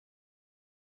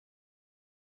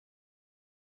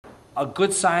A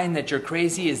good sign that you're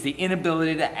crazy is the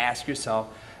inability to ask yourself,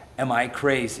 am I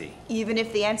crazy? Even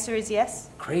if the answer is yes?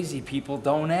 Crazy people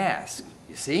don't ask,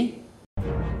 you see?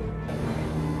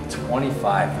 25,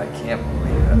 I can't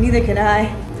believe it. Neither can I.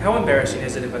 How embarrassing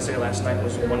is it if I say last night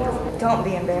was wonderful? Don't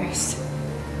be embarrassed.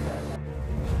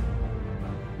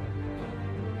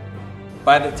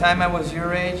 By the time I was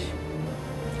your age,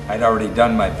 I'd already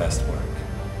done my best work.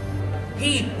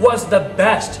 He was the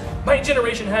best. My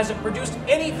generation hasn't produced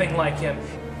anything like him.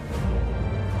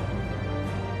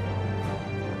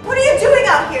 What are you doing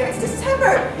out here? It's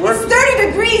December. It's 30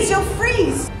 degrees. You'll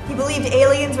freeze. He believed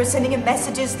aliens were sending him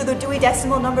messages through the Dewey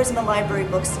Decimal numbers in the library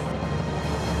books.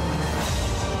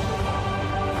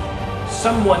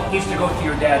 Someone needs to go through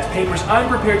your dad's papers. I'm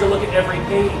prepared to look at every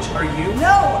page. Are you?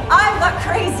 No, I'm not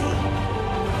crazy.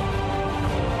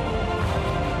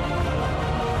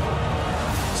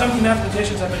 Something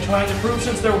mathematicians have been trying to prove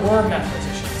since there were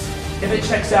mathematicians. If it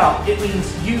checks out, it means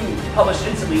you publish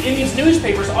instantly. It means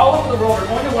newspapers all over the world are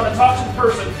going to want to talk to the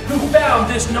person who found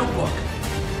this notebook.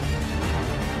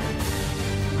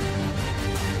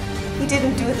 He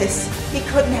didn't do this. He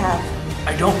couldn't have.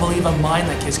 I don't believe a mind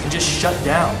like his can just shut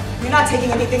down. You're not taking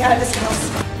anything out of this house.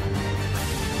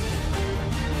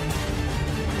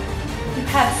 You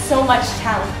have so much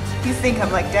talent. You think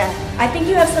I'm like Dad. I think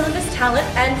you have some of his talent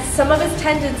and some of his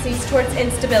tendencies towards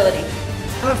instability.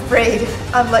 I'm afraid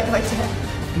I'm like my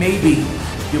dad. Maybe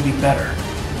you'll be better.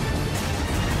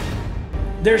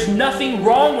 There's nothing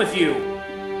wrong with you.